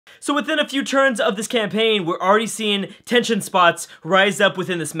So within a few turns of this campaign, we're already seeing tension spots rise up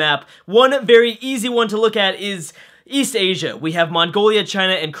within this map. One very easy one to look at is East Asia. We have Mongolia,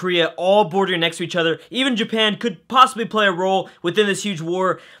 China, and Korea all bordering next to each other. Even Japan could possibly play a role within this huge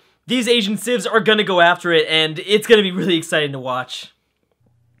war. These Asian civs are gonna go after it, and it's gonna be really exciting to watch.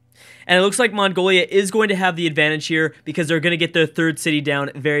 And it looks like Mongolia is going to have the advantage here because they're going to get their third city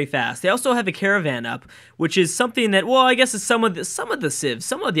down very fast. They also have a caravan up, which is something that, well, I guess is some of the civs,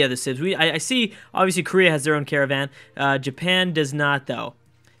 some of the other civs. I see, obviously, Korea has their own caravan. Japan does not, though.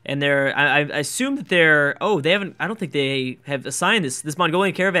 And I assume that they haven't, I don't think they have assigned this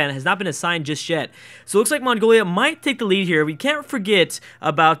Mongolian caravan has not been assigned just yet. So it looks like Mongolia might take the lead here. We can't forget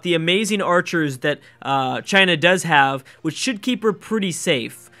about the amazing archers that China does have, which should keep her pretty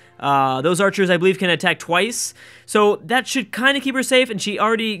safe. Those archers, I believe, can attack twice, so that should kind of keep her safe, and she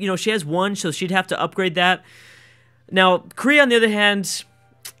already, she has one, so she'd have to upgrade that. Now, Korea, on the other hand,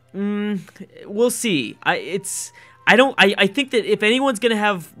 we'll see. I think that if anyone's going to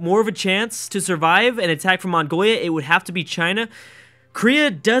have more of a chance to survive an attack from Mongolia, it would have to be China.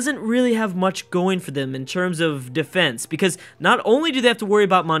 Korea doesn't really have much going for them in terms of defense, because not only do they have to worry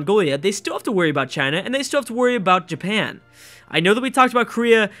about Mongolia, they still have to worry about China, and they still have to worry about Japan. I know that we talked about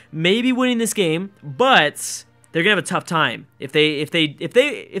Korea maybe winning this game, but they're gonna have a tough time. If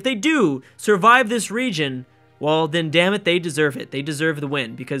they do survive this region, well then damn it, they deserve it. They deserve the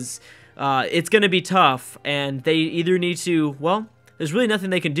win because it's gonna be tough, and they either need to, well, there's really nothing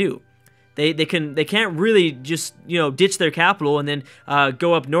they can do. They can't really just ditch their capital and then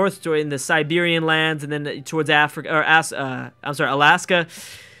go up north in the Siberian lands and then towards Africa or Alaska.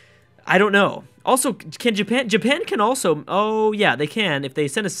 I don't know. Also, can Japan can also, oh yeah, they can. If they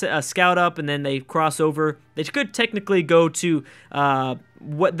send a scout up and then they cross over, they could technically go to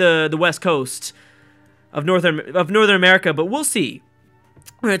the west coast of Northern America, but we'll see.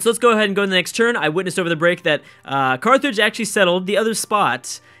 All right, so let's go ahead and go to the next turn. I witnessed over the break that Carthage actually settled the other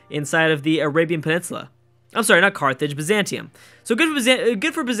spot inside of the Arabian Peninsula. I'm sorry, not Carthage, Byzantium. So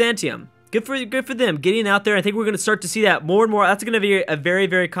good for Byzantium. Good for them getting out there. I think we're going to start to see that more and more. That's going to be a very,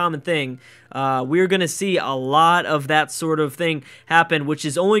 very common thing. We're going to see a lot of that sort of thing happen, which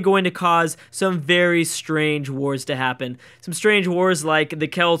is only going to cause some very strange wars to happen. Some strange wars like the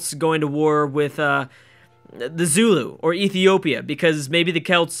Celts going to war with the Zulu or Ethiopia, because maybe the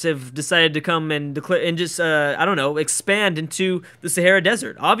Celts have decided to come and declare and just I don't know, expand into the Sahara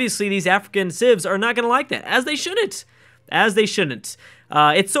Desert. Obviously, these African civs are not going to like that, as they shouldn't.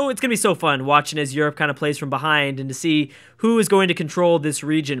 It's gonna be so fun watching as Europe kind of plays from behind and to see who is going to control this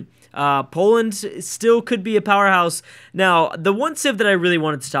region. Poland still could be a powerhouse. Now, the one civ that I really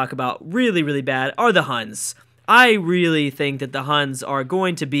wanted to talk about, really, really bad, are the Huns. I really think that the Huns are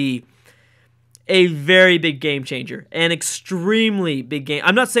going to be a very big game changer, an extremely big game.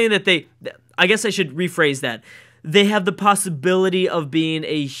 I'm not saying that I guess I should rephrase that. They have the possibility of being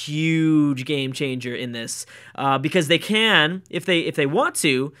a huge game changer in this, because they can, if they want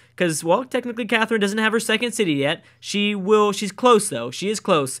to, because, well, technically Catherine doesn't have her second city yet. She's close, though. She is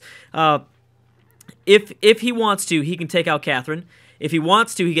close. If he wants to, he can take out Catherine. If he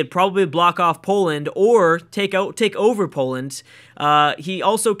wants to, he could probably block off Poland or take over Poland. He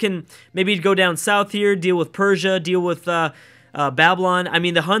also can maybe go down south here, deal with Persia, deal with Babylon. I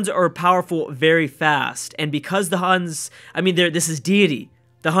mean, the Huns are powerful very fast, and because the Huns, I mean, this is deity.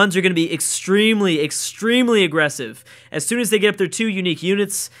 The Huns are going to be extremely, extremely aggressive. As soon as they get up their 2 unique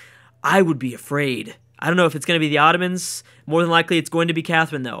units, I would be afraid. I don't know if it's going to be the Ottomans. More than likely, it's going to be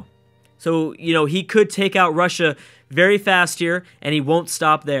Catherine, though. So, he could take out Russia very fast here, and he won't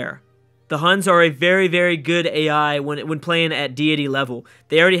stop there. The Huns are a very, very good AI when playing at deity level.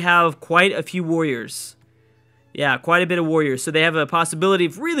 They already have quite a few warriors. Yeah, quite a bit of warriors, so they have a possibility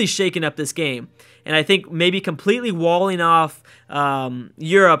of really shaking up this game. And I think maybe completely walling off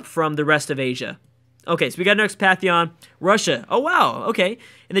Europe from the rest of Asia. Okay, so we got our next Pantheon. Russia. Oh, wow, okay.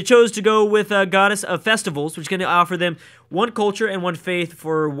 And they chose to go with a goddess of festivals, which is going to offer them 1 culture and 1 faith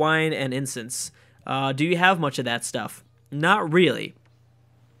for wine and incense. Do you have much of that stuff? Not really.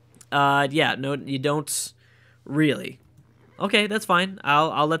 Yeah, no, you don't really. Okay, that's fine.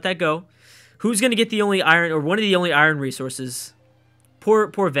 I'll let that go. Who's going to get the only iron, or one of the only iron resources?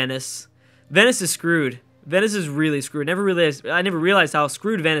 Poor Venice. Venice is screwed. Venice is really screwed. I never realized how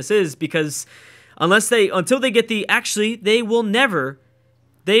screwed Venice is, because until they get actually, they will never,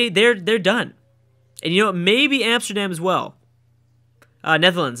 they're done. And maybe Amsterdam as well.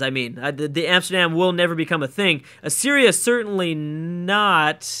 Netherlands, I mean. The Amsterdam will never become a thing. Assyria certainly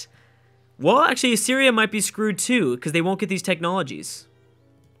not. Well, actually, Assyria might be screwed too, because they won't get these technologies.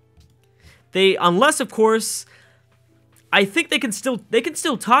 Unless, of course, I think they can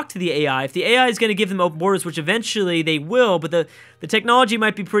still talk to the AI. If the AI is going to give them open borders, which eventually they will, but the technology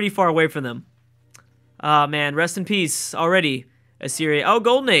might be pretty far away from them. Man, rest in peace already, Assyria. Oh,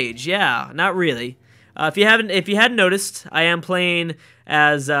 Golden Age. Yeah, not really. If you hadn't noticed, I am playing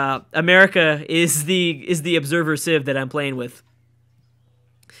as America is the observer civ that I'm playing with.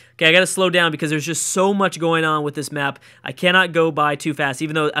 Okay, I gotta slow down because there's just so much going on with this map. I cannot go by too fast,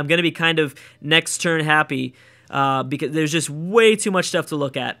 even though I'm gonna be kind of next turn happy because there's just way too much stuff to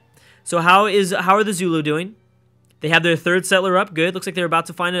look at. So how are the Zulu doing? They have their third settler up. Good. Looks like they're about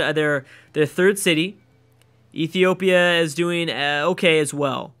to find their third city. Ethiopia is doing okay as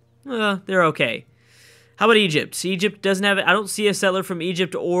well. They're okay. How about Egypt? Egypt doesn't have... I don't see a settler from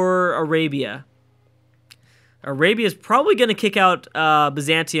Egypt or Arabia. Arabia is probably going to kick out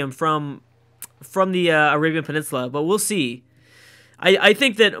Byzantium from the Arabian Peninsula, but we'll see. I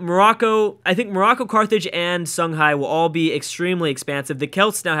think that Morocco, Carthage, and Songhai will all be extremely expansive. The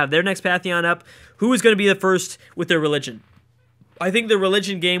Celts now have their next pantheon up. Who is going to be the first with their religion? I think the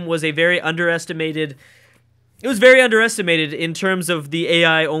religion game was a very underestimated... It was very underestimated in terms of the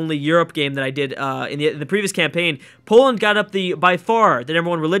AI-only Europe game that I did in the previous campaign. Poland got up by far the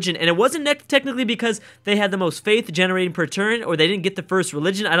 #1 religion, and it wasn't technically because they had the most faith generating per turn, or they didn't get the first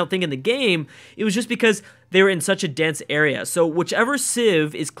religion, I don't think, in the game. It was just because they were in such a dense area. So whichever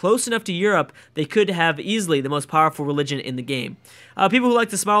civ is close enough to Europe, they could have easily the most powerful religion in the game. People who like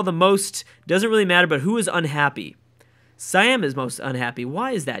to smile the most, doesn't really matter, but who is unhappy? Siam is most unhappy.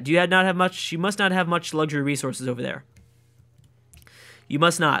 Why is that? Do you not have much? You must not have much luxury resources over there. You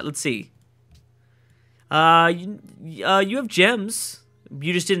must not. Let's see. You have gems.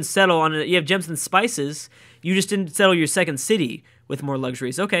 You just didn't settle on it. You have gems and spices. You just didn't settle your second city with more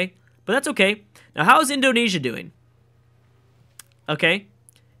luxuries. Okay, but that's okay. Now, how is Indonesia doing? Okay.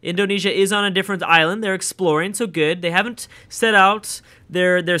 Indonesia is on a different island. They're exploring, so good. They haven't set out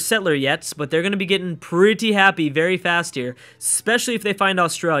their settler yet, but they're going to be getting pretty happy very fast here, especially if they find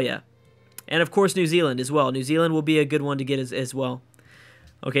Australia. And, of course, New Zealand as well. New Zealand will be a good one to get as well.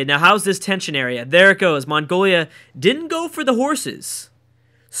 Okay, now how's this tension area? There it goes. Mongolia didn't go for the horses.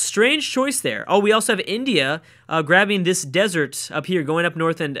 Strange choice there. Oh, we also have India grabbing this desert up here, going up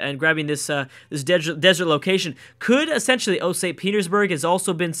north and grabbing this desert location. Could essentially... Oh, St. Petersburg has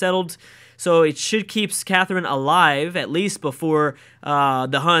also been settled, so it should keep Catherine alive, at least before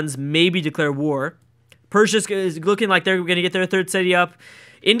the Huns maybe declare war. Persia is looking like they're going to get their third city up.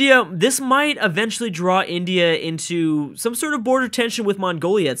 India, this might eventually draw India into some sort of border tension with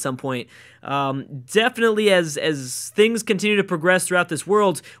Mongolia at some point. Definitely as things continue to progress throughout this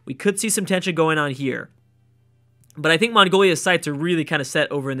world, we could see some tension going on here. But I think Mongolia's sights are really kind of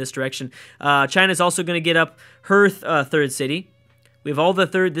set over in this direction. China's also going to get up her third city. We have all the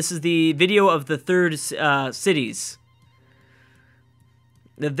third... This is the video of the third cities.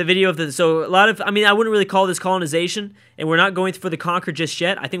 The video of the... So, a lot of... I mean, I wouldn't really call this colonization, and we're not going for the conquer just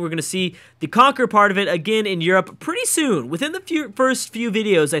yet. I think we're going to see the conquer part of it again in Europe pretty soon. Within the first few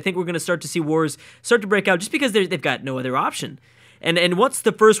videos, I think we're going to start to see wars start to break out just because they've got no other option. And once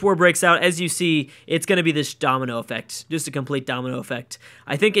the first war breaks out, as you see, it's going to be this domino effect, just a complete domino effect.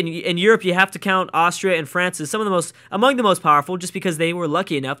 I think in Europe, you have to count Austria and France as among the most powerful, just because they were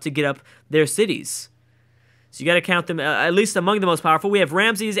lucky enough to get up their cities. So you got to count them at least among the most powerful. We have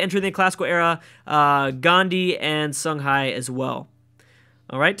Ramses entering the classical era, Gandhi, and Songhai as well.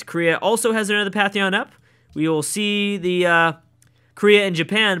 All right, Korea also has another pantheon up. We will see the Korea and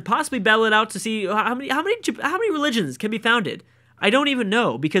Japan possibly battle it out to see how many religions can be founded. I don't even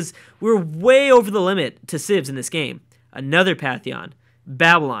know, because we're way over the limit to civs in this game. Another pantheon,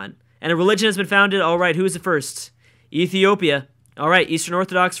 Babylon, and a religion has been founded. All right, who is the first? Ethiopia. All right, Eastern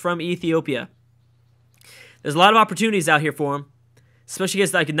Orthodox from Ethiopia. There's a lot of opportunities out here for them, especially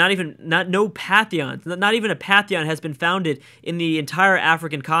because like not even a pantheon has been founded in the entire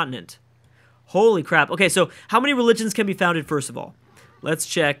African continent. Holy crap! Okay, so how many religions can be founded first of all? Let's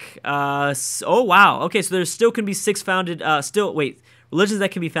check. Oh wow. Okay, so there still can be 6 founded. Religions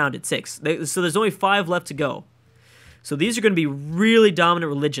that can be founded 6. So there's only 5 left to go. So these are going to be really dominant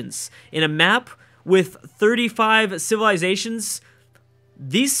religions in a map with 35 civilizations.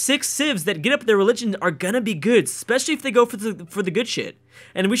 These 6 civs that get up their religion are gonna be good, especially if they go for the good shit.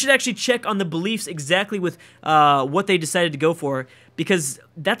 And we should actually check on the beliefs exactly with what they decided to go for, because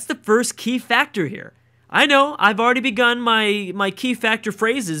that's the first key factor here. I know, I've already begun my key factor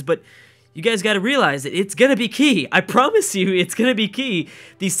phrases, but you guys gotta realize that it's gonna be key. I promise you, it's gonna be key.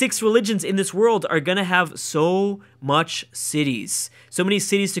 These 6 religions in this world are gonna have so much cities. So many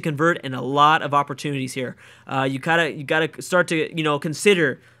cities to convert and a lot of opportunities here. You gotta start to,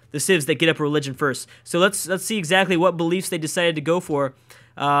 consider the civs that get up a religion first. So let's see exactly what beliefs they decided to go for.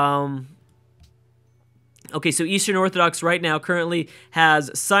 Okay, so Eastern Orthodox right now currently has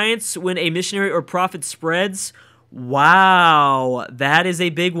science when a missionary or prophet spreads. Wow, that is a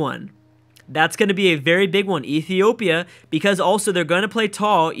big one. That's going to be a very big one. Ethiopia, because also they're going to play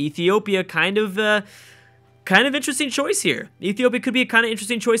tall. Ethiopia, kind of interesting choice here. Ethiopia could be a kind of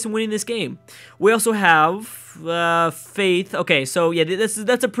interesting choice in winning this game. We also have faith. Okay, so yeah,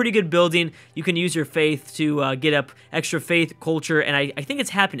 that's a pretty good building. You can use your faith to get up extra faith, culture, and I think it's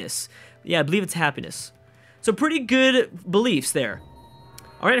happiness. Yeah, I believe it's happiness. So pretty good beliefs there.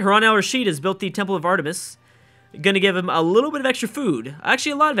 All right, Harun al-Rashid has built the Temple of Artemis. Going to give him a little bit of extra food.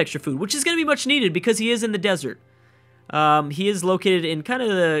 Actually, a lot of extra food, which is going to be much needed because he is in the desert. He is located in kind of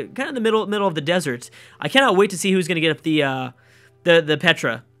the middle of the desert. I cannot wait to see who's going to get up the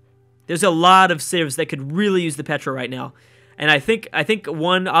Petra. There's a lot of civs that could really use the Petra right now. And I think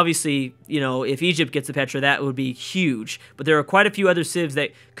one, obviously, you know, if Egypt gets the Petra, that would be huge. But there are quite a few other civs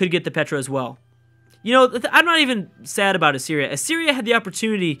that could get the Petra as well. You know, I'm not even sad about Assyria. Assyria had the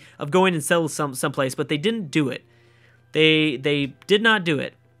opportunity of going and settle someplace, but they didn't do it. They did not do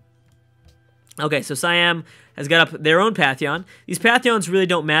it. Okay, so Siam has got up their own Pantheon. These Pantheons really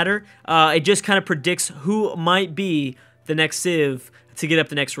don't matter. It just kind of predicts who might be the next civ to get up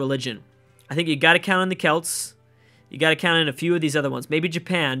the next religion. I think you got to count on the Celts. You got to count on a few of these other ones. Maybe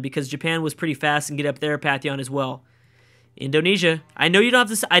Japan, because Japan was pretty fast and get up their Pantheon as well. Indonesia. I know you don't have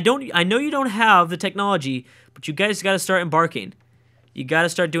this. I know you don't have the technology, but you guys got to start embarking. You got to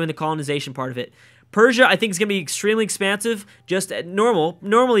start doing the colonization part of it. Persia, I think, is going to be extremely expansive. Just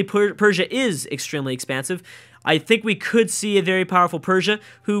normally Persia is extremely expansive. I think we could see a very powerful Persia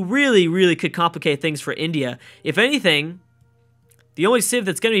who really could complicate things for India. If anything, the only civ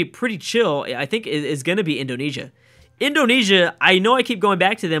that's going to be pretty chill, I think, is going to be Indonesia. Indonesia, I know I keep going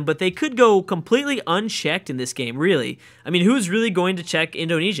back to them, but they could go completely unchecked in this game, really. I mean, who's really going to check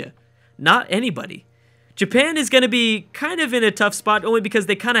Indonesia? Not anybody. Japan is going to be kind of in a tough spot, only because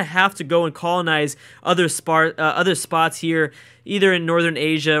they kind of have to go and colonize other spots here, either in Northern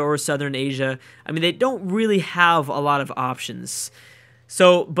Asia or Southern Asia. I mean, they don't really have a lot of options.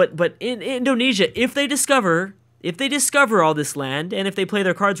 So, but in Indonesia, if they discover all this land, and if they play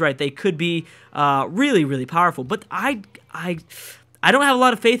their cards right, they could be really powerful. But I don't have a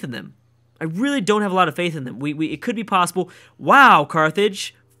lot of faith in them. I really don't have a lot of faith in them. It could be possible. Wow,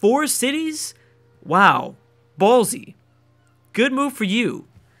 Carthage, 4 cities? Wow, ballsy. Good move for you.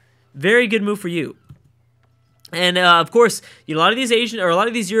 Very good move for you. And of course, you know, a lot of these Asian or a lot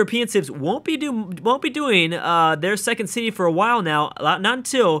of these European civs won't be doing their second city for a while now. Not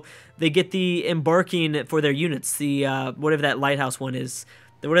until they get the embarking for their units. The whatever that lighthouse one is,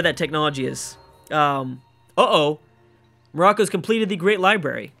 whatever that technology is. Morocco's completed the Great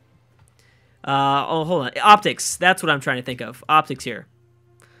Library. Oh, hold on. Optics. That's what I'm trying to think of. Optics here.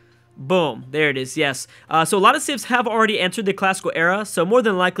 Boom, there it is, yes. So a lot of civs have already entered the classical era, so more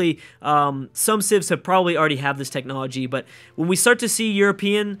than likely some civs have probably already have this technology, but when we start to see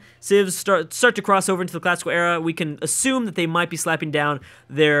European civs start to cross over into the classical era, we can assume that they might be slapping down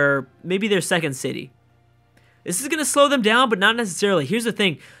maybe their second city. This is going to slow them down, but not necessarily. Here's the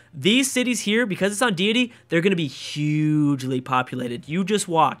thing. These cities here, because it's on deity, they're going to be hugely populated. You just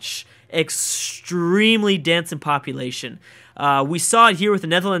watch. Extremely dense in population. We saw it here with the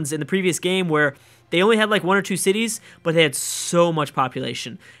Netherlands in the previous game where they only had like 1 or 2 cities, but they had so much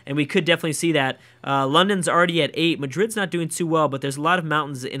population. And we could definitely see that. London's already at 8. Madrid's not doing too well, but there's a lot of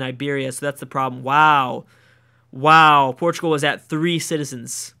mountains in Iberia, so that's the problem. Wow. Wow. Portugal is at 3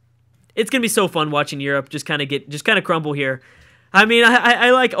 citizens. It's going to be so fun watching Europe just kind of crumble here. I mean,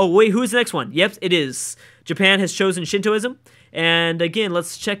 I like, oh wait, who's the next one? Yep, it is. Japan has chosen Shintoism. And again,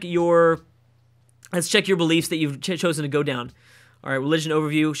 let's check your beliefs that you've chosen to go down. All right, religion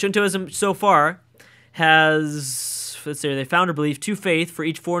overview. Shintoism so far has, let's say, they founder belief 2 faith for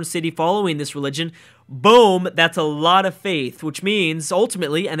each foreign city following this religion. Boom, that's a lot of faith, which means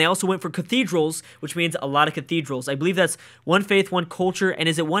ultimately, and they also went for cathedrals, which means a lot of cathedrals. I believe that's 1 faith, 1 culture, and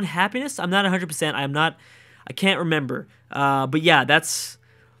is it 1 happiness? I'm not 100%. I can't remember. But yeah, that's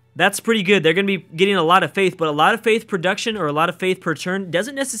pretty good. They're going to be getting a lot of faith, but a lot of faith production or a lot of faith per turn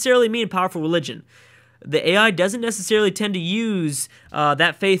doesn't necessarily mean powerful religion. The AI doesn't necessarily tend to use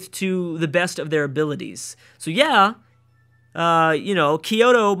that faith to the best of their abilities. So yeah, you know,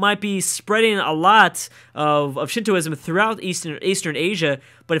 Kyoto might be spreading a lot of Shintoism throughout Eastern Asia,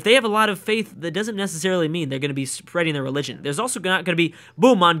 but if they have a lot of faith, that doesn't necessarily mean they're going to be spreading their religion. There's also not going to be,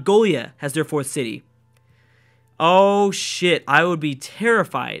 boom, Mongolia has their 4th city. Oh shit, I would be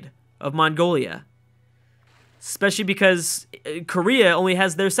terrified of Mongolia. especially because Korea only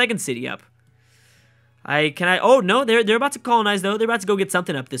has their second city up. Oh no, they're about to colonize though. They're about to go get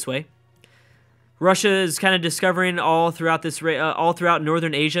something up this way. Russia is kind of discovering all throughout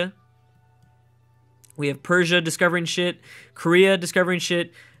northern Asia. We have Persia discovering shit, Korea discovering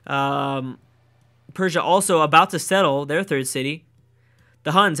shit. Persia also about to settle their third city.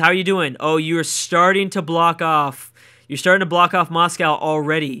 The Huns, how are you doing? Oh, you're starting to block off. You're starting to block off Moscow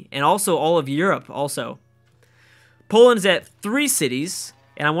already, and also all of Europe also. Poland is at 3 cities,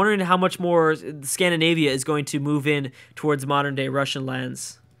 and I'm wondering how much more Scandinavia is going to move in towards modern-day Russian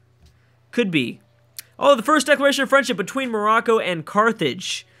lands. Could be. Oh, the first declaration of friendship between Morocco and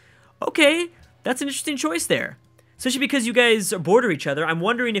Carthage. Okay, that's an interesting choice there. Especially because you guys border each other. I'm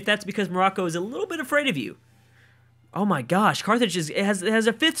wondering if that's because Morocco is a little bit afraid of you. Oh my gosh, Carthage has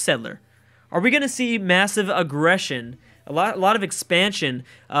a 5th settler. Are we going to see massive aggression, a lot of expansion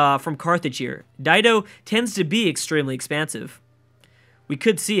from Carthage here? Dido tends to be extremely expansive. We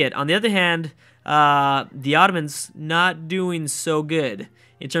could see it. On the other hand, the Ottomans not doing so good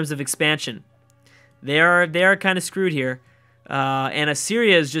in terms of expansion. They are kind of screwed here. And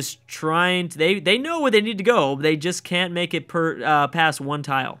Assyria is just trying to, they know where they need to go, but they just can't make it past 1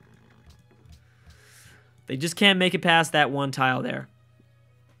 tile. They just can't make it past that 1 tile there.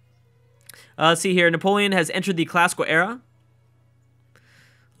 Let's see here. Napoleon has entered the classical era.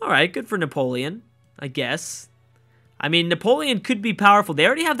 Alright, good for Napoleon, I guess. I mean, Napoleon could be powerful. They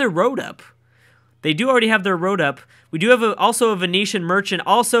already have their road up. They do already have their road up. We do have also a Venetian merchant.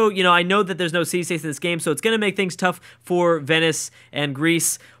 Also, you know, I know that there's no city-states in this game, so it's going to make things tough for Venice and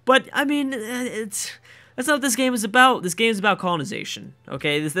Greece. But, I mean, that's not what this game is about. This game is about colonization,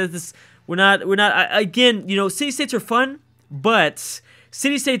 okay? We're not, again, you know, city-states are fun, but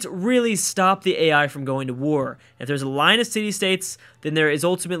city-states really stop the AI from going to war. If there's a line of city-states, then there is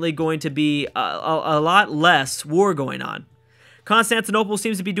ultimately going to be a lot less war going on. Constantinople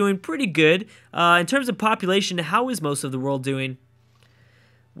seems to be doing pretty good. In terms of population, how is most of the world doing?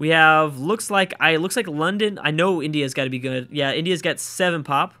 We have, looks like London. I know India's got to be good. Yeah, India's got 7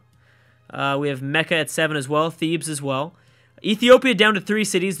 pop. We have Mecca at 7 as well, Thebes as well. Ethiopia down to 3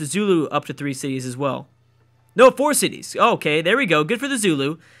 cities, the Zulu up to 3 cities as well. No, 4 cities. Okay, there we go. Good for the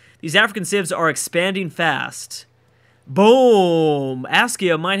Zulu. These African civs are expanding fast. Boom!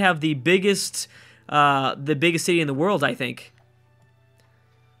 Askia might have the biggest city in the world, I think.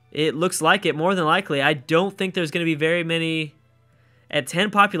 It looks like it, more than likely. I don't think there's going to be very many. At 10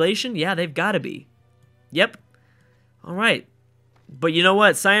 population? Yeah, they've got to be. Yep. All right. But you know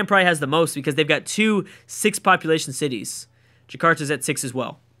what? Siam probably has the most because they've got 2 6-population cities. Jakarta's at 6 as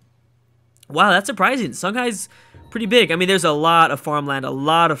well. Wow, that's surprising. Songhai's pretty big. I mean, there's a lot of farmland, a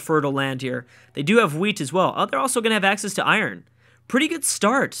lot of fertile land here. They do have wheat as well. Oh, they're also going to have access to iron. Pretty good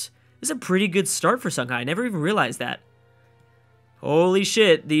start. This is a pretty good start for Songhai. I never even realized that. Holy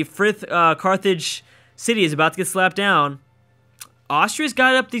shit, the Frith Carthage city is about to get slapped down. Austria's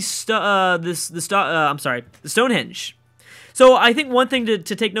got up the Stonehenge. So I think one thing to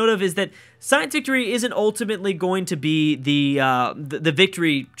take note of is that science victory isn't ultimately going to be the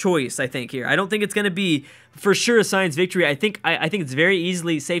victory choice, I think, here. I don't think it's going to be for sure a science victory. I think it's very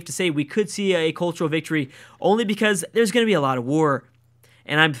easily safe to say we could see a cultural victory only because there's going to be a lot of war.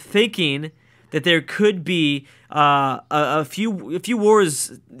 And I'm thinking that there could be a few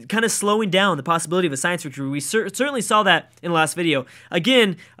wars kind of slowing down the possibility of a science victory. We certainly saw that in the last video.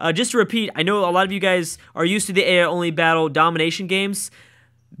 Again, just to repeat, I know a lot of you guys are used to the AI-only battle domination games.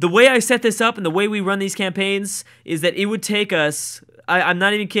 The way I set this up and the way we run these campaigns is that it would take us, I'm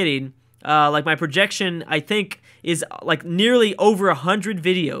not even kidding, like my projection, I think, is like nearly over 100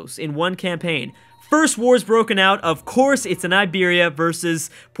 videos in one campaign. First war's broken out. Of course, it's in Iberia versus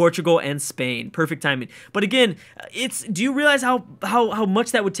Portugal and Spain. Perfect timing. But again, do you realize how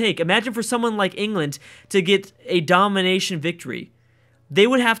much that would take? Imagine for someone like England to get a domination victory. They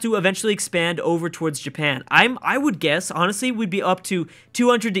would have to eventually expand over towards Japan. I would guess, honestly, we'd be up to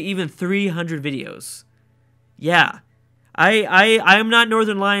 200 to even 300 videos. Yeah. I'm not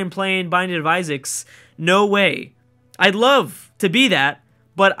Northern Lion playing Binding of Isaacs. No way. I'd love to be that.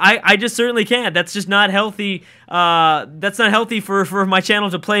 But I just certainly can't. That's just not healthy. That's not healthy for my channel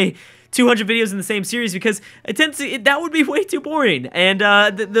to play 200 videos in the same series because that would be way too boring. And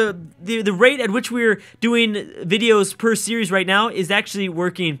the rate at which we're doing videos per series right now is actually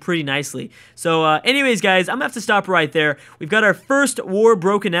working pretty nicely. So anyways, guys, I'm gonna have to stop right there. We've got our first war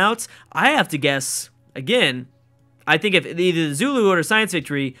broken out. I have to guess again. I think if either the Zulu or science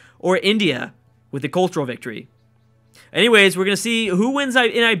victory or India with the cultural victory. Anyways, we're going to see who wins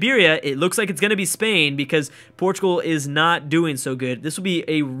in Iberia. It looks like it's going to be Spain because Portugal is not doing so good. This will be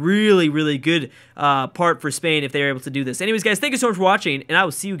a really, really good part for Spain if they're able to do this. Anyways, guys, thank you so much for watching, and I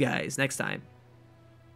will see you guys next time.